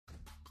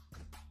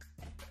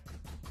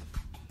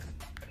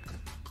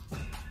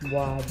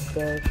Wads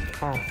of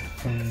cash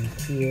and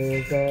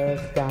tears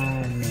of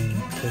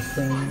diamonds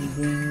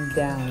descending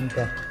down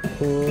the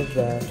pools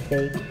of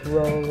fake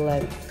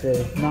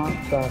rolexs.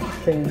 Knockoff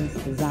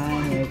trendz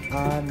designers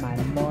are my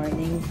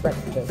morning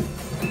breakfast.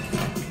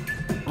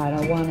 I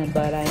don't want it,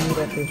 but I need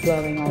it for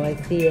flowing, all I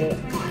see it.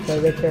 The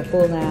rich are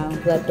full now,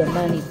 let the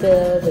money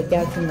fill the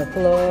gaps in the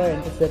floor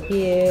and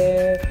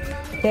disappear.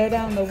 Tear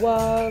down the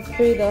walls,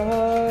 free the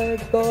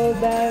hoards,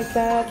 gold bags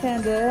packed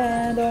hand to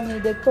hand, only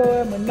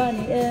decorum when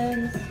money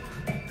ends.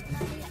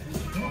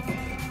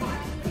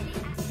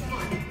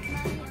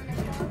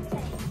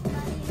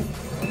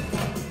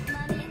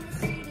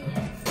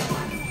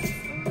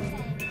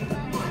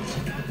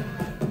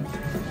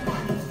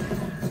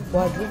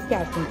 Wads of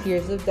cash and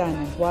tears of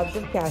diamonds, wads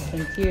of cash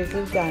and tears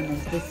of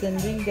diamonds,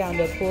 descending down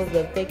the pools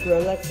of fake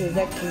rolexs,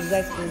 exes,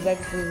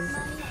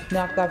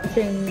 knockoff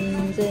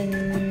trendz,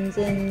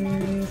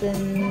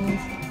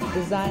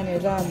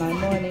 designers are my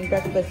morning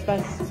breakfast,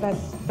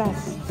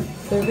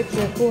 fast. The rich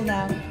are full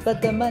now,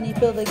 let the money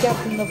fill the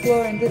gaps in the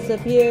floor and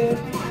disappear.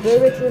 The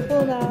rich are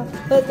full now,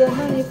 let the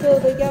money fill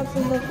the gaps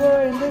in the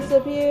floor and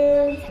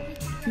disappear.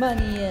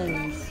 Money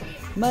ends,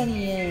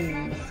 money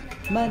ends,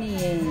 money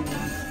ends.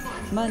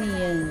 Money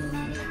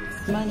ends,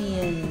 money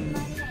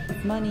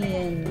ends, money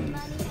ends,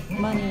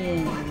 money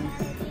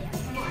ends.